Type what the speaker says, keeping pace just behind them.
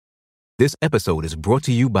This episode is brought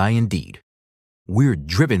to you by Indeed. We're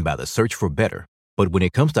driven by the search for better, but when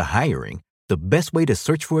it comes to hiring, the best way to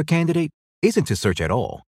search for a candidate isn't to search at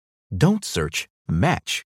all. Don't search,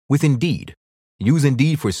 match with Indeed. Use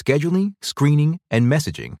Indeed for scheduling, screening, and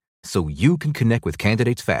messaging so you can connect with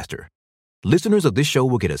candidates faster. Listeners of this show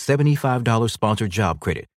will get a $75 sponsored job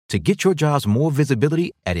credit to get your jobs more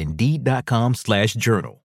visibility at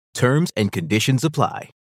Indeed.com/journal. Terms and conditions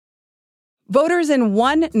apply. Voters in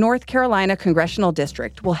one North Carolina congressional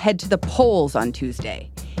district will head to the polls on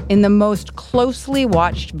Tuesday in the most closely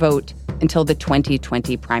watched vote until the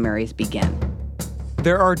 2020 primaries begin.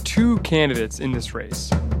 There are two candidates in this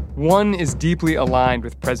race. One is deeply aligned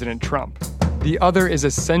with President Trump. The other is a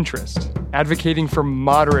centrist, advocating for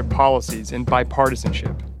moderate policies and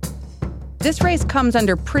bipartisanship. This race comes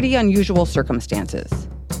under pretty unusual circumstances,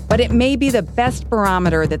 but it may be the best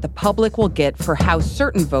barometer that the public will get for how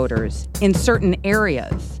certain voters in certain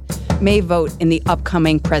areas may vote in the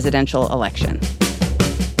upcoming presidential election.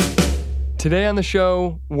 Today on the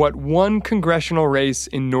show, what one congressional race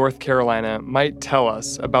in North Carolina might tell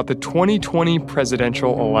us about the 2020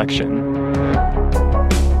 presidential election.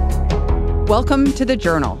 Welcome to The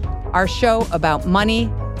Journal, our show about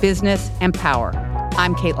money, business, and power.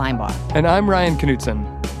 I'm Kate Linebaugh. And I'm Ryan Knutson.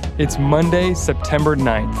 It's Monday, September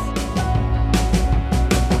 9th.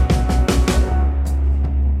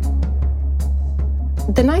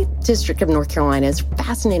 The 9th District of North Carolina is a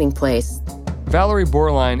fascinating place. Valerie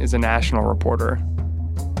Borline is a national reporter.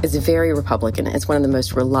 It's very Republican. It's one of the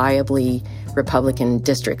most reliably Republican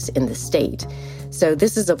districts in the state. So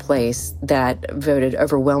this is a place that voted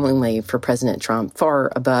overwhelmingly for President Trump,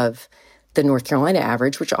 far above the North Carolina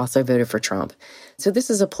average, which also voted for Trump. So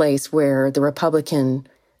this is a place where the Republican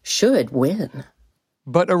should win.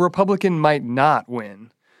 But a Republican might not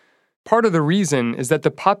win. Part of the reason is that the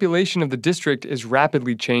population of the district is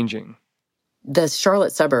rapidly changing. The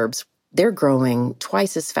Charlotte suburbs, they're growing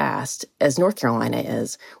twice as fast as North Carolina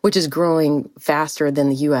is, which is growing faster than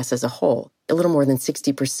the U.S. as a whole. A little more than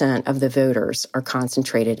 60% of the voters are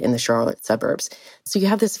concentrated in the Charlotte suburbs. So you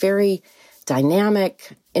have this very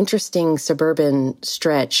dynamic, interesting suburban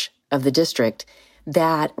stretch of the district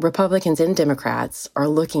that Republicans and Democrats are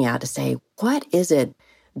looking at to say, what is it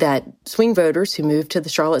that swing voters who move to the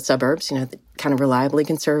Charlotte suburbs, the kind of reliably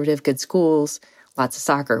conservative, good schools, lots of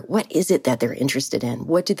soccer, what is it that they're interested in?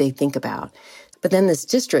 What do they think about? But then this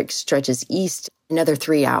district stretches east another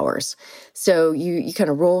 3 hours. So you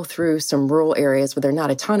kind of roll through some rural areas where there are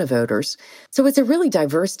not a ton of voters. So it's a really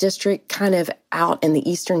diverse district kind of out in the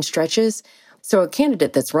eastern stretches. So a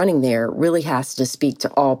candidate that's running there really has to speak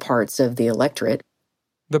to all parts of the electorate.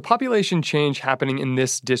 The population change happening in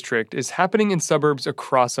this district is happening in suburbs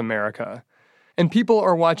across America. And people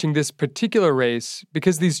are watching this particular race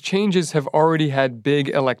because these changes have already had big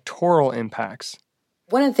electoral impacts.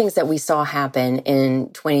 One of the things that we saw happen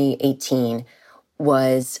in 2018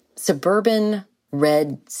 was suburban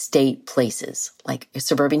red state places, like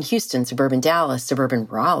suburban Houston, suburban Dallas, suburban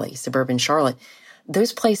Raleigh, suburban Charlotte.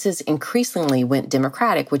 Those places increasingly went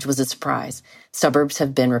Democratic, which was a surprise. Suburbs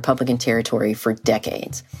have been Republican territory for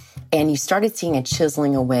decades. And you started seeing a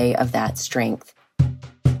chiseling away of that strength.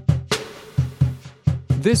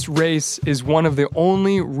 This race is one of the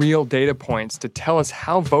only real data points to tell us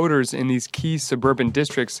how voters in these key suburban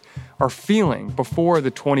districts are feeling before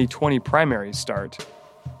the 2020 primaries start.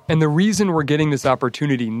 And the reason we're getting this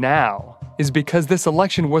opportunity now is because this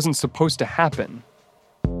election wasn't supposed to happen.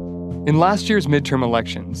 In last year's midterm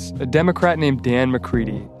elections, a Democrat named Dan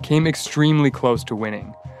McCready came extremely close to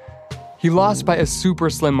winning. He lost by a super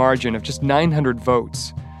slim margin of just 900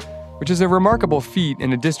 votes, which is a remarkable feat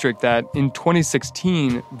in a district that, in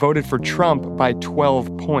 2016, voted for Trump by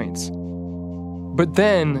 12 points. But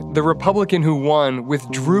then, the Republican who won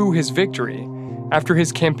withdrew his victory after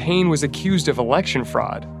his campaign was accused of election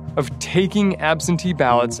fraud, of taking absentee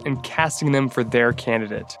ballots and casting them for their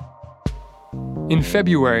candidate. In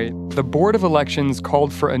February, the Board of Elections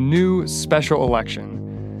called for a new special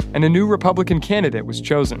election, and a new Republican candidate was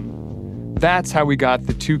chosen. That's how we got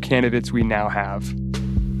the two candidates we now have.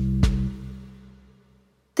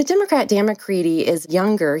 The Democrat Dan McCready is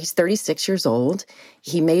younger. He's 36 years old.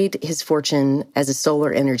 He made his fortune as a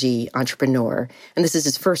solar energy entrepreneur, and this is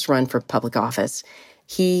his first run for public office.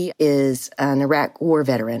 He is an Iraq war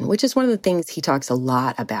veteran, which is one of the things he talks a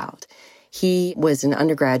lot about. He was an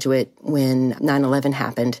undergraduate when 9/11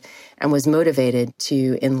 happened and was motivated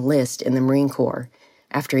to enlist in the Marine Corps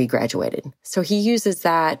after he graduated. So he uses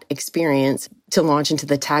that experience to launch into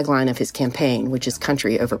the tagline of his campaign, which is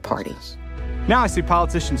country over party. Now I see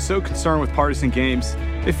politicians so concerned with partisan games,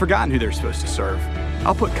 they've forgotten who they're supposed to serve.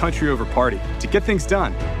 I'll put country over party to get things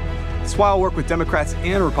done. That's why I'll work with Democrats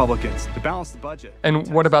and Republicans to balance the budget.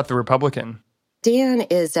 And what about the Republican? Dan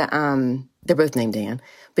is, they're both named Dan,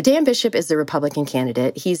 but Dan Bishop is the Republican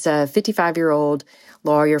candidate. He's a 55-year-old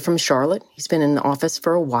lawyer from Charlotte. He's been in office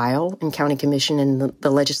for a while in county commission and the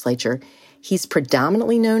legislature. He's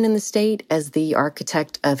predominantly known in the state as the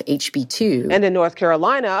architect of HB 2. And in North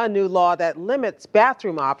Carolina, a new law that limits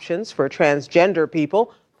bathroom options for transgender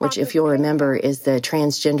people. Which, if you'll remember, is the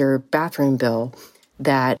transgender bathroom bill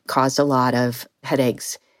that caused a lot of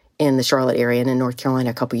headaches in the Charlotte area and in North Carolina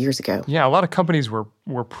a couple years ago. Yeah, a lot of companies were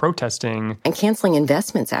protesting. And canceling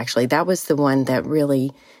investments, actually. That was the one that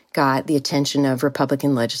really got the attention of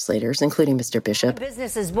Republican legislators, including Mr. Bishop.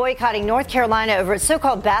 Businesses boycotting North Carolina over its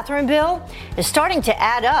so-called bathroom bill is starting to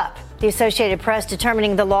add up. The Associated Press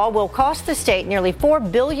determining the law will cost the state nearly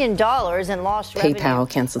 $4 billion in lost revenue. PayPal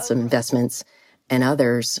canceled some investments and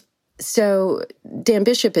others. So Dan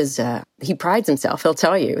Bishop he prides himself, he'll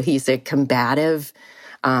tell you. He's a combative,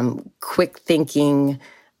 quick-thinking,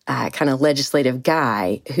 kind of legislative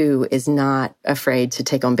guy who is not afraid to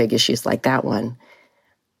take on big issues like that one.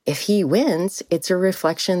 If he wins, it's a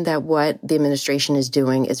reflection that what the administration is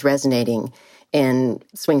doing is resonating in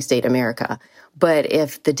swing state America. But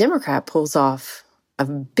if the Democrat pulls off a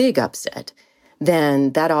big upset,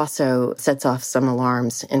 then that also sets off some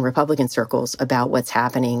alarms in Republican circles about what's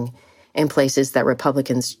happening in places that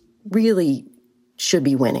Republicans really should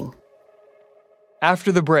be winning.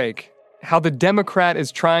 After the break, how the Democrat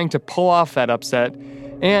is trying to pull off that upset,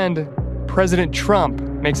 and President Trump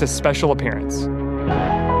makes a special appearance.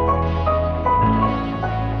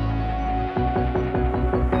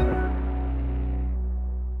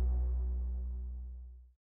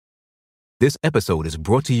 This episode is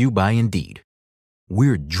brought to you by Indeed.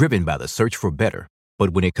 We're driven by the search for better,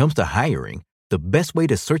 but when it comes to hiring, the best way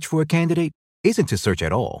to search for a candidate isn't to search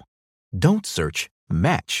at all. Don't search,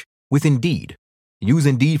 match with Indeed. Use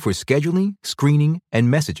Indeed for scheduling, screening,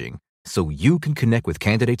 and messaging so you can connect with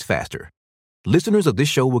candidates faster. Listeners of this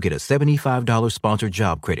show will get a $75 sponsored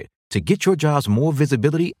job credit to get your jobs more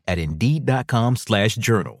visibility at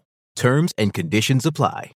Indeed.com/journal. Terms and conditions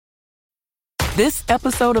apply. This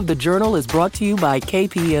episode of The Journal is brought to you by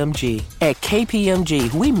KPMG. At KPMG,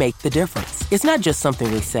 we make the difference. It's not just something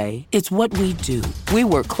we say, it's what we do. We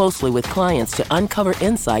work closely with clients to uncover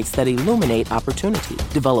insights that illuminate opportunity,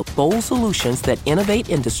 develop bold solutions that innovate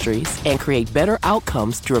industries, and create better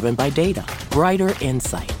outcomes driven by data. Brighter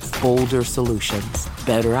insights, bolder solutions,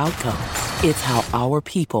 better outcomes. It's how our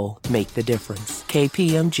people make the difference.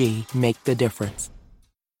 KPMG, make the difference.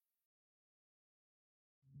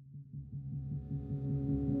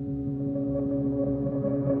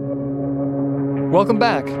 Welcome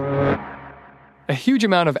back. A huge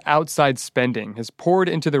amount of outside spending has poured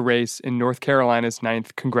into the race in North Carolina's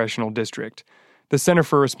 9th Congressional District. The Center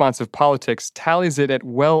for Responsive Politics tallies it at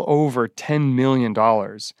well over $10 million.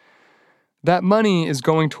 That money is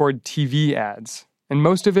going toward TV ads, and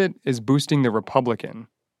most of it is boosting the Republican.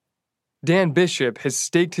 Dan Bishop has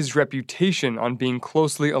staked his reputation on being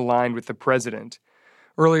closely aligned with the president.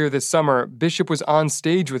 Earlier this summer, Bishop was on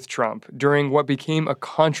stage with Trump during what became a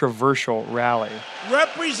controversial rally.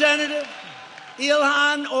 Representative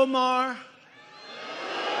Ilhan Omar.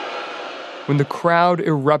 When the crowd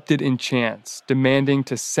erupted in chants, demanding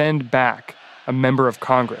to send back a member of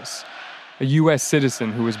Congress, a U.S.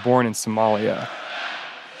 citizen who was born in Somalia.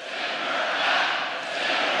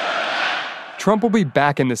 Trump will be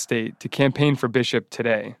back in the state to campaign for Bishop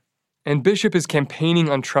today. And Bishop is campaigning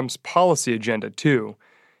on Trump's policy agenda, too.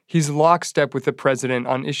 He's lockstep with the president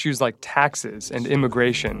on issues like taxes and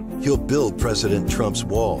immigration. He'll build President Trump's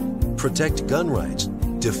wall, protect gun rights,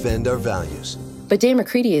 defend our values. But Dan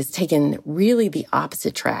McCready has taken really the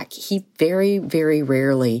opposite track. He very, very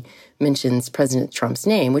rarely mentions President Trump's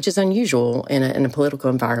name, which is unusual in a political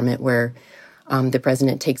environment where the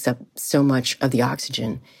president takes up so much of the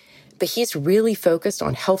oxygen. But he's really focused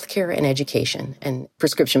on healthcare and education and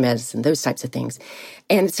prescription medicine, those types of things.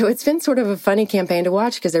 And so it's been sort of a funny campaign to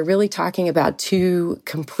watch because they're really talking about two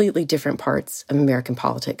completely different parts of American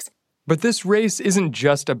politics. But this race isn't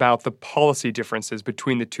just about the policy differences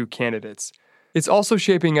between the two candidates. It's also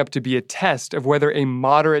shaping up to be a test of whether a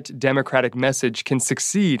moderate Democratic message can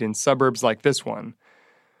succeed in suburbs like this one.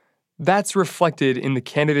 That's reflected in the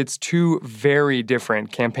candidates' two very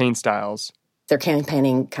different campaign styles. They're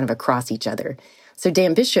campaigning kind of across each other. So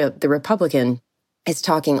Dan Bishop, the Republican, is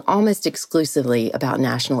talking almost exclusively about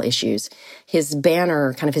national issues. His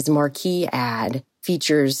banner, kind of his marquee ad,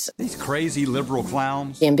 features These crazy liberal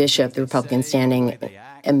clowns. Dan Bishop, the Republican, standing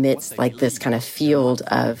amidst like this kind of field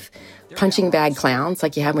of punching bag clowns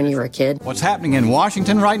like you had when you were a kid. What's happening in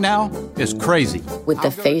Washington right now is crazy. With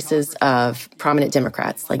the faces of prominent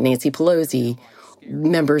Democrats like Nancy Pelosi,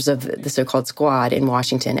 members of the so-called squad in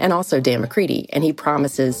Washington, and also Dan McCready. And he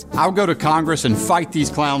promises, I'll go to Congress and fight these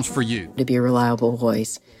clowns for you. To be a reliable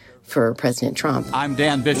voice for President Trump. I'm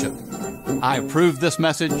Dan Bishop. I approve this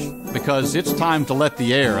message because it's time to let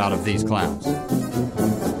the air out of these clowns.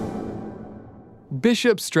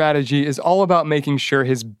 Bishop's strategy is all about making sure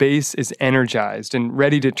his base is energized and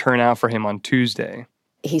ready to turn out for him on Tuesday.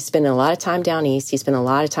 He's spent a lot of time down east. He spent a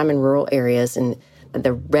lot of time in rural areas and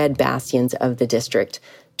the red bastions of the district,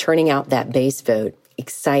 turning out that base vote,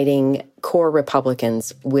 exciting core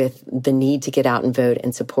Republicans with the need to get out and vote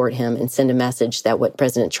and support him and send a message that what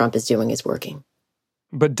President Trump is doing is working.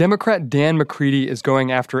 But Democrat Dan McCready is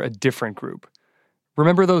going after a different group.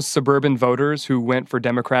 Remember those suburban voters who went for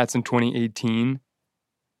Democrats in 2018?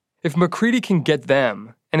 If McCready can get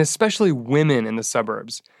them, and especially women in the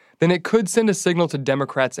suburbs, then it could send a signal to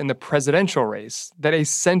Democrats in the presidential race that a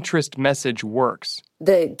centrist message works.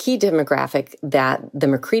 The key demographic that the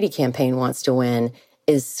McCready campaign wants to win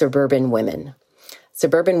is suburban women.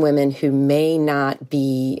 Suburban women who may not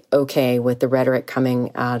be okay with the rhetoric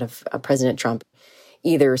coming out of President Trump,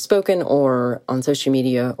 either spoken or on social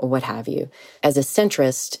media or what have you. As a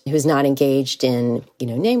centrist who's not engaged in,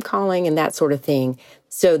 name calling and that sort of thing.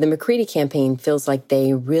 So the McCready campaign feels like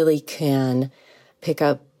they really can pick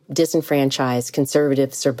up disenfranchised,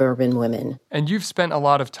 conservative suburban women. And you've spent a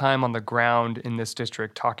lot of time on the ground in this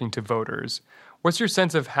district talking to voters. What's your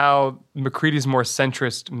sense of how McCready's more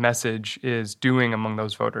centrist message is doing among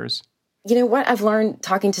those voters? What I've learned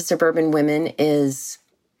talking to suburban women is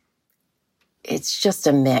it's just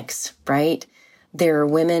a mix, right? There are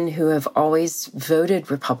women who have always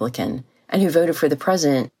voted Republican and who voted for the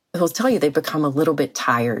president who'll tell you they've become a little bit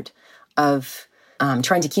tired of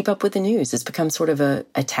trying to keep up with the news. It's become sort of a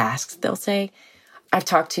task, they'll say. I've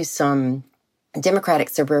talked to some Democratic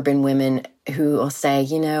suburban women who will say,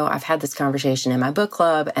 I've had this conversation in my book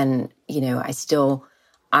club and,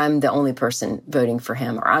 I'm the only person voting for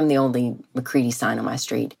him, or I'm the only McCready sign on my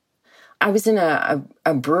street. I was in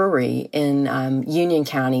a brewery in Union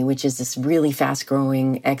County, which is this really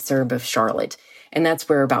fast-growing exurb of Charlotte. And that's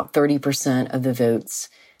where about 30% of the votes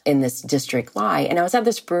in this district lie. And I was at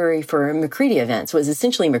this brewery for a McCready event. So it was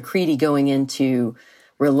essentially McCready going into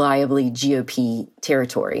reliably GOP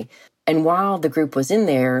territory. And while the group was in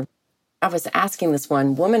there, I was asking this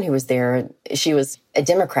one woman who was there, she was a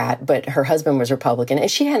Democrat, but her husband was Republican, and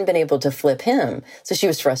she hadn't been able to flip him. So she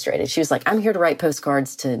was frustrated. She was like, I'm here to write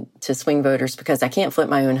postcards to swing voters because I can't flip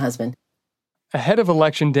my own husband. Ahead of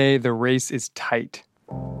Election Day, the race is tight.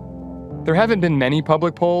 There haven't been many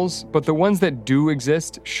public polls, but the ones that do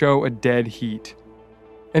exist show a dead heat.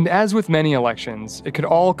 And as with many elections, it could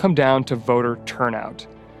all come down to voter turnout.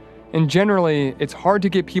 And generally, it's hard to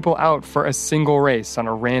get people out for a single race on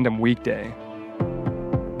a random weekday.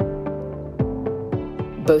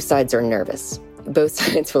 Both sides are nervous. Both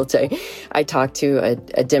sides will say, I talked to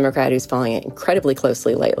a Democrat who's following it incredibly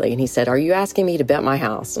closely lately, and he said, are you asking me to bet my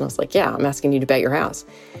house? And I was like, yeah, I'm asking you to bet your house.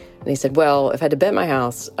 And he said, well, if I had to bet my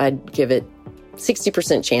house, I'd give it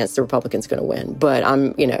 60% chance the Republican's going to win. But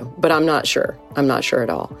I'm not sure. I'm not sure at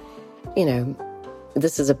all.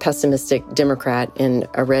 This is a pessimistic Democrat in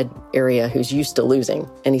a red area who's used to losing,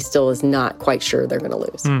 and he still is not quite sure they're going to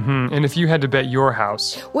lose. Mm-hmm. And if you had to bet your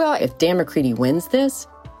house? Well, if Dan McCready wins this,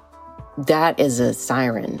 that is a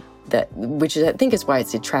siren, which I think is why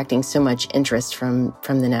it's attracting so much interest from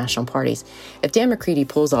the national parties. If Dan McCready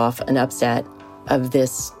pulls off an upset of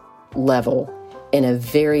this level in a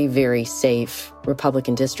very, very safe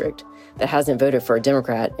Republican district that hasn't voted for a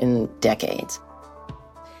Democrat in decades,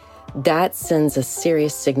 that sends a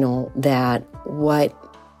serious signal that what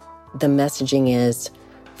the messaging is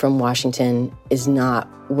from Washington is not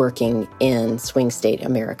working in swing state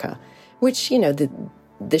America, which,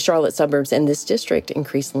 the Charlotte suburbs and this district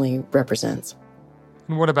increasingly represents.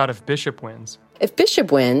 And what about if Bishop wins? If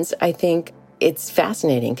Bishop wins, I think it's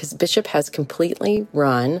fascinating because Bishop has completely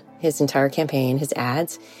run his entire campaign, his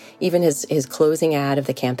ads, even his closing ad of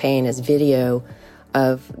the campaign is video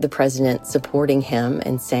of the president supporting him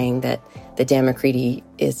and saying that Dan McCready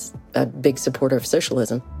is a big supporter of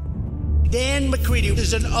socialism. Dan McCready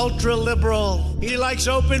is an ultra-liberal. He likes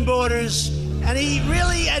open borders, and he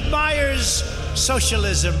really admires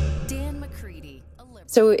socialism. Dan McCready.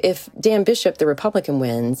 So if Dan Bishop, the Republican,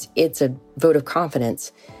 wins, it's a vote of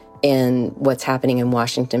confidence in what's happening in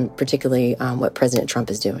Washington, particularly what President Trump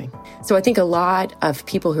is doing. So I think a lot of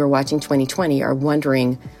people who are watching 2020 are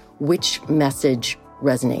wondering which message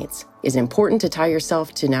resonates. Is it important to tie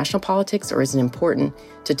yourself to national politics, or is it important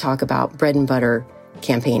to talk about bread and butter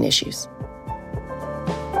campaign issues?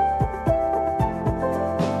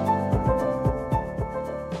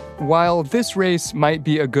 While this race might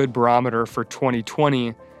be a good barometer for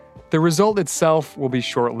 2020, the result itself will be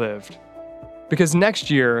short-lived. Because next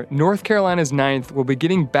year, North Carolina's 9th will be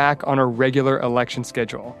getting back on a regular election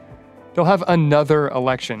schedule. They'll have another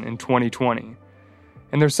election in 2020.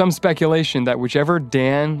 And there's some speculation that whichever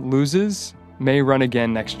Dan loses may run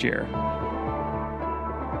again next year.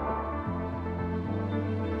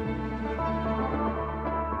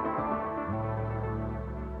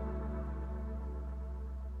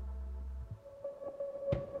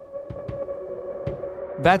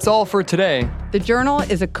 That's all for today. The Journal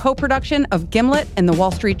is a co-production of Gimlet and The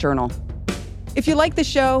Wall Street Journal. If you like the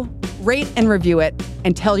show, rate and review it,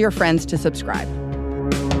 and tell your friends to subscribe.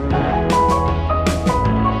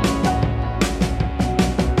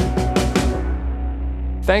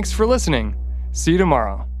 Thanks for listening. See you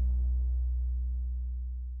tomorrow.